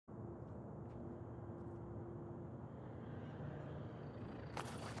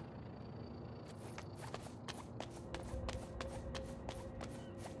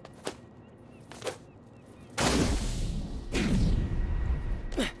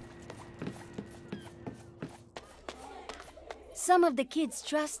Some of the kids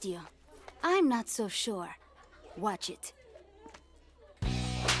trust you. I'm not so sure. Watch it.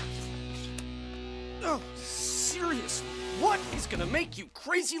 Oh, seriously, what is gonna make you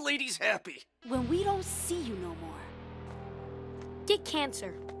crazy ladies happy? When we don't see you no more. Get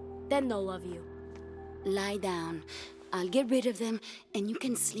cancer. Then they'll love you. Lie down. I'll get rid of them, and you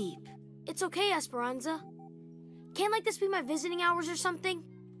can sleep. It's okay, Esperanza. Can't like this be my visiting hours or something?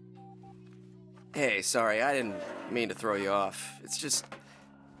 Hey, sorry, I didn't mean to throw you off. It's just,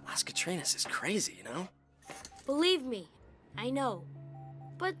 Las Catrinas is crazy, you know? Believe me, I know.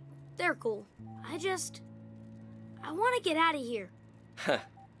 But they're cool. I want to get out of here. Huh.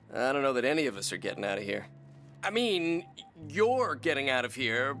 I don't know that any of us are getting out of here. I mean, you're getting out of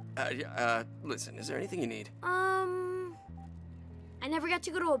here. Listen, is there anything you need? I never got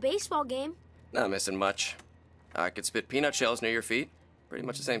to go to a baseball game. Not missing much. I could spit peanut shells near your feet. Pretty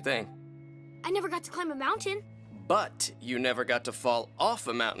much the same thing. I never got to climb a mountain. But you never got to fall off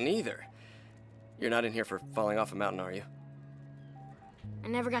a mountain either. You're not in here for falling off a mountain, are you? I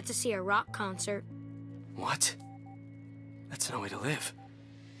never got to see a rock concert. What? That's no way to live.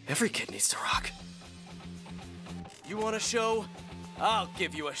 Every kid needs to rock. You want a show? I'll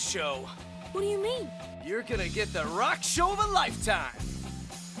give you a show. What do you mean? You're gonna get the rock show of a lifetime.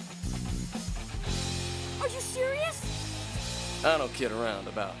 Are you serious? I don't kid around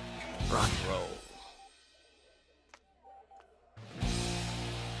about rock and roll.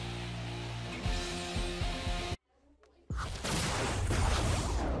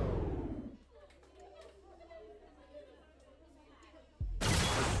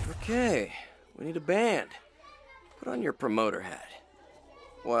 Okay, we need a band. Put on your promoter hat.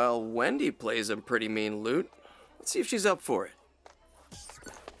 While Wendy plays a pretty mean lute, let's see if she's up for it.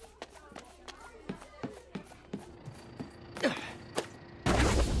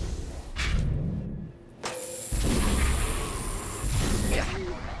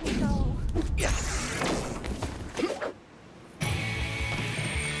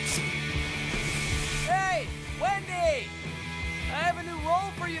 Hey, Wendy! I have a new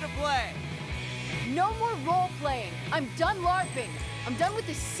role for you to play. No more role-playing. I'm done LARPing. I'm done with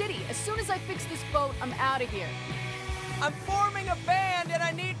this city. As soon as I fix this boat, I'm out of here. I'm forming a band and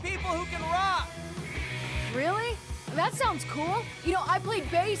I need people who can rock. Really? That sounds cool. You know, I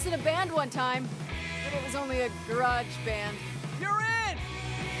played bass in a band one time, but it was only a garage band. You're in!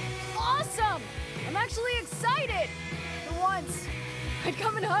 Awesome! I'm actually excited! For once. I'd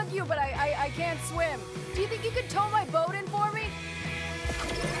come and hug you, but I can't swim. Do you think you could tow my boat in for me?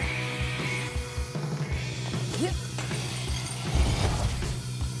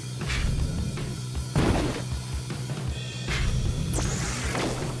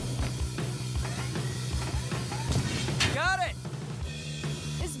 Got it!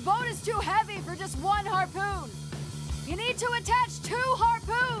 This boat is too heavy for just one harpoon. You need to attach 2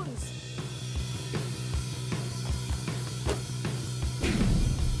 harpoons.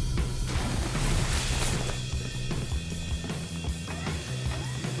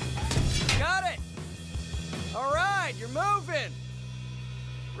 Got it! All right, you're moving.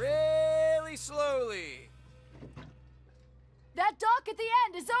 Really slowly. That dock at the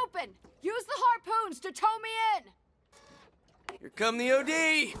end is open. Use the harpoons to tow me in. Here come the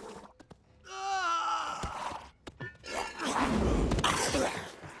OD.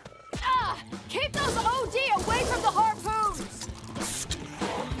 Keep those OD away from the harpoons.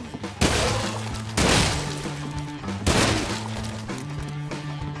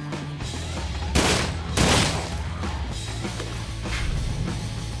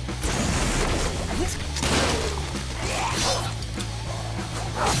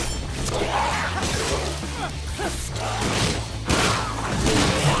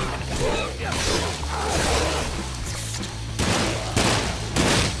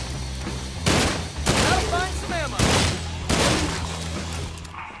 Gotta find some ammo.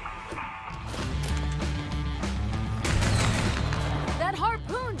 That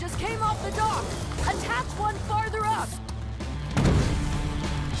harpoon just came off the dock. Attach one farther up.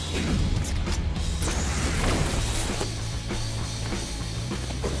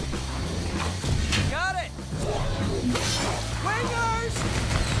 Got it. Wingers!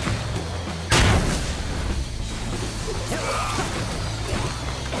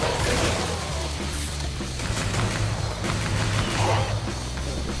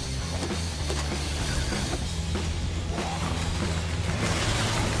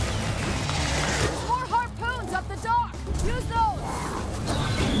 More harpoons up the dock.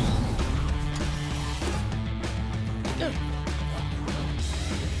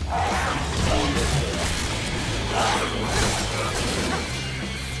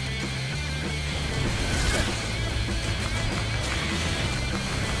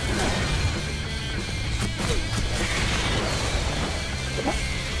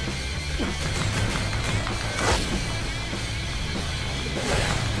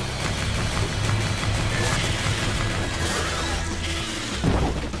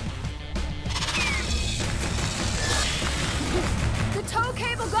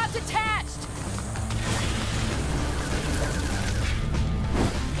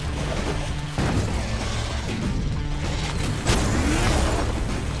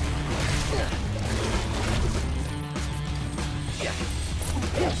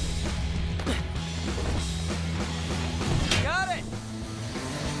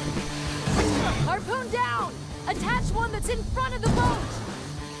 Harpoon down! Attach one that's in front of the boat!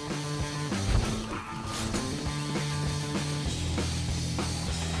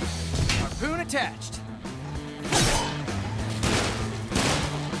 Harpoon attached.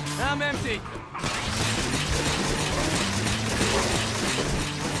 I'm empty.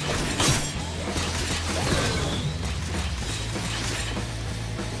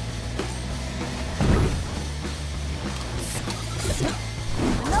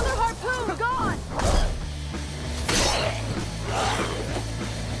 Another harpoon gone!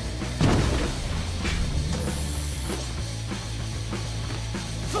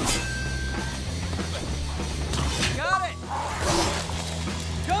 Got it!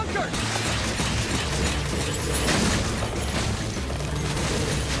 Gunker!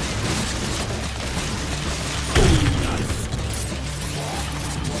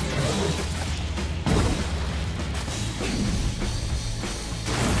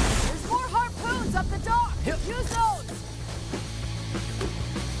 There's more harpoons up the dock! Use those!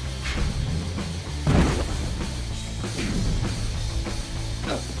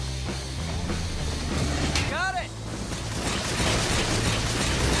 Got it!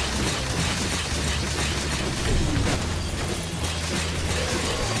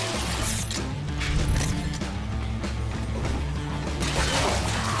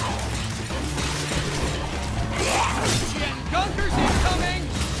 Gunkers incoming!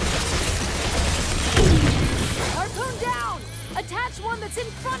 Harpoon down! Attach one that's in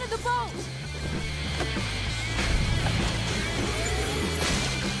front of the boat!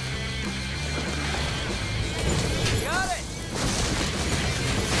 Got it!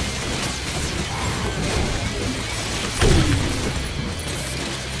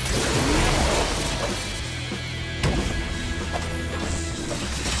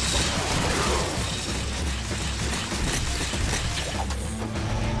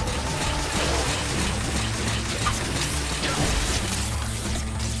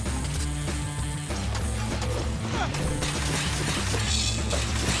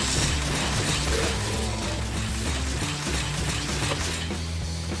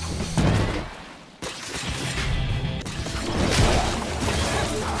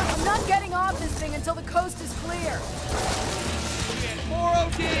 I'm not getting off this thing until the coast is clear. More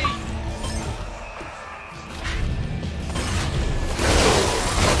OD!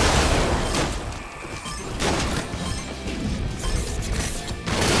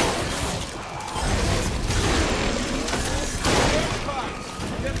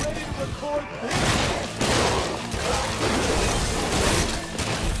 Get ready to record.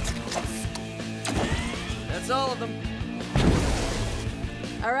 That's all of them.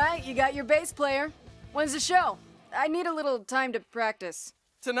 All right, you got your bass player. When's the show? I need a little time to practice.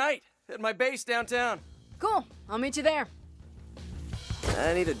 Tonight, at my base downtown. Cool, I'll meet you there.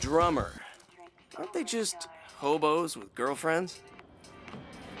 I need a drummer. Aren't they just hobos with girlfriends?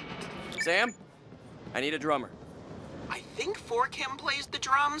 Sam, I need a drummer. I think Kim plays the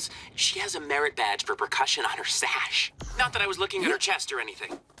drums. She has a merit badge for percussion on her sash. Not that I was looking at her chest or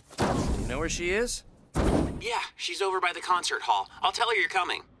anything. You know where she is? Yeah, she's over by the concert hall. I'll tell her you're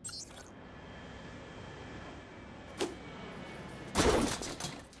coming.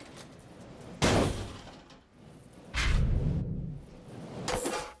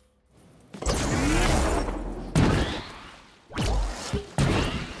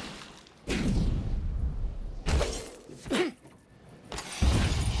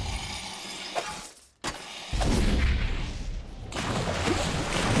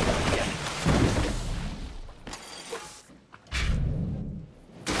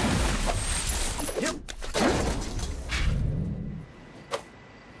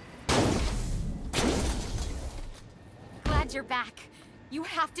 You're back. You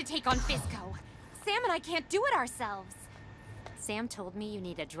have to take on Fisco. Sam and I can't do it ourselves. Sam told me you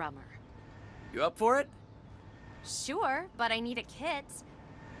need a drummer. You up for it? Sure, but I need a kit.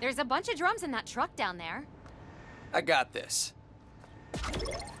 There's a bunch of drums in that truck down there. I got this.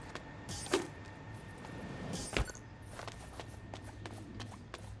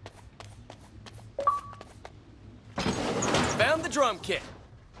 Found the drum kit.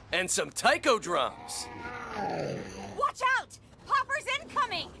 And some taiko drums. Watch out! Popper's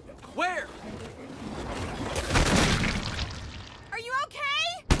incoming! Where? Are you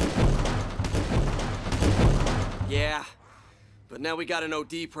okay? Yeah, but now we got an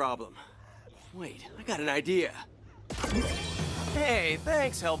OD problem. Wait, I got an idea. Hey,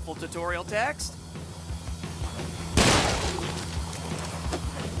 thanks, helpful tutorial text.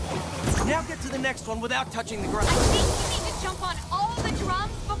 Now get to the next one without touching the ground. I think you need to jump on all the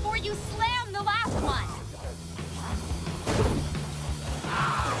drums before you slam the last one.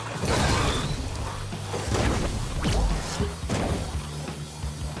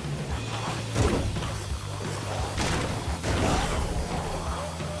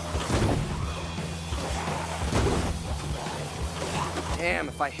 Damn,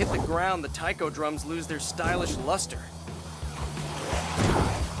 if I hit the ground, the taiko drums lose their stylish luster.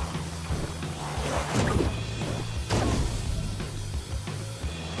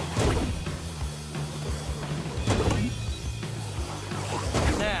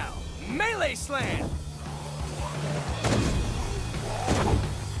 Now, melee slam!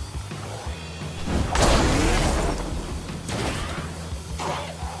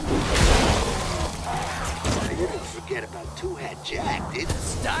 Forget about two-hat Jack, did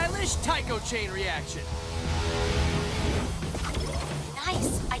Stylish taiko chain reaction.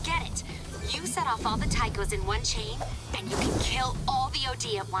 Nice, I get it. You set off all the taikos in one chain, and you can kill all the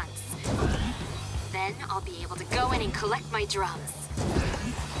OD at once. Then I'll be able to go in and collect my drums.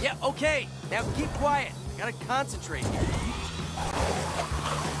 Yeah, okay. Now keep quiet. I gotta concentrate here.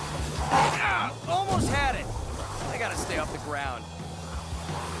 Ah, almost had it. I gotta stay off the ground.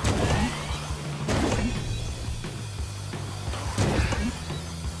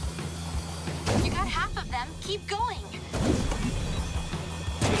 You got half of them. Keep going.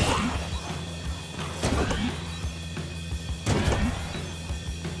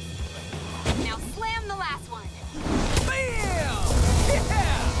 Now slam the last one. Bam!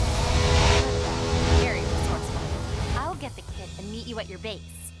 Yeah! Very resourceful. I'll get the kit and meet you at your base.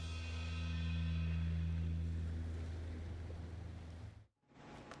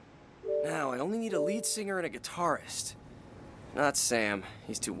 Now, I only need a lead singer and a guitarist. Not Sam.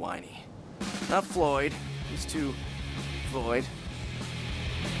 He's too whiny. Not Floyd. He's too... Floyd.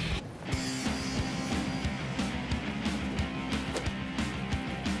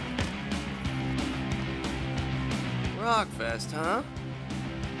 Rockfest, huh?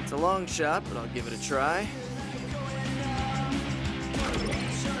 It's a long shot, but I'll give it a try.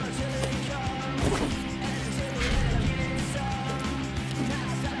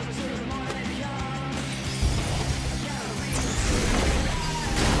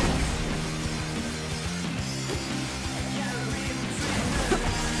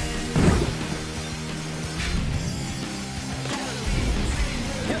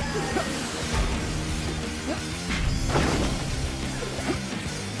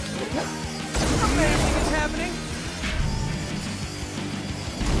 Amazing is happening.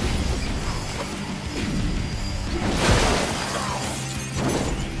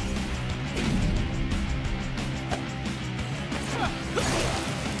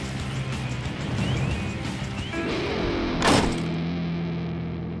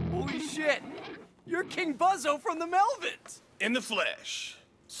 Holy shit! You're King Buzzo from the Melvins! In the flesh,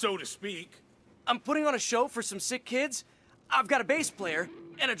 so to speak. I'm putting on a show for some sick kids. I've got a bass player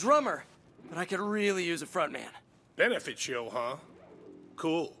and a drummer, but I could really use a frontman. Benefit show, huh?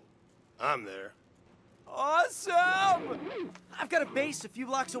 Cool. I'm there. Awesome! I've got a base a few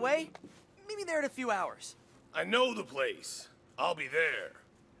blocks away. Meet me there in a few hours. I know the place. I'll be there.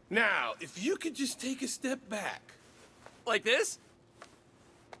 Now, if you could just take a step back. Like this?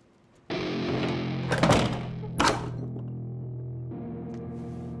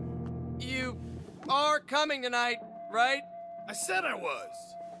 You are coming tonight, right? I said I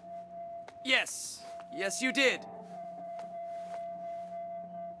was. Yes. Yes, you did.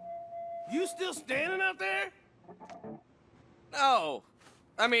 You still standing out there? No.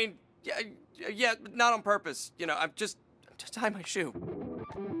 I mean, yeah, not on purpose. You know, I'm just tying my shoe.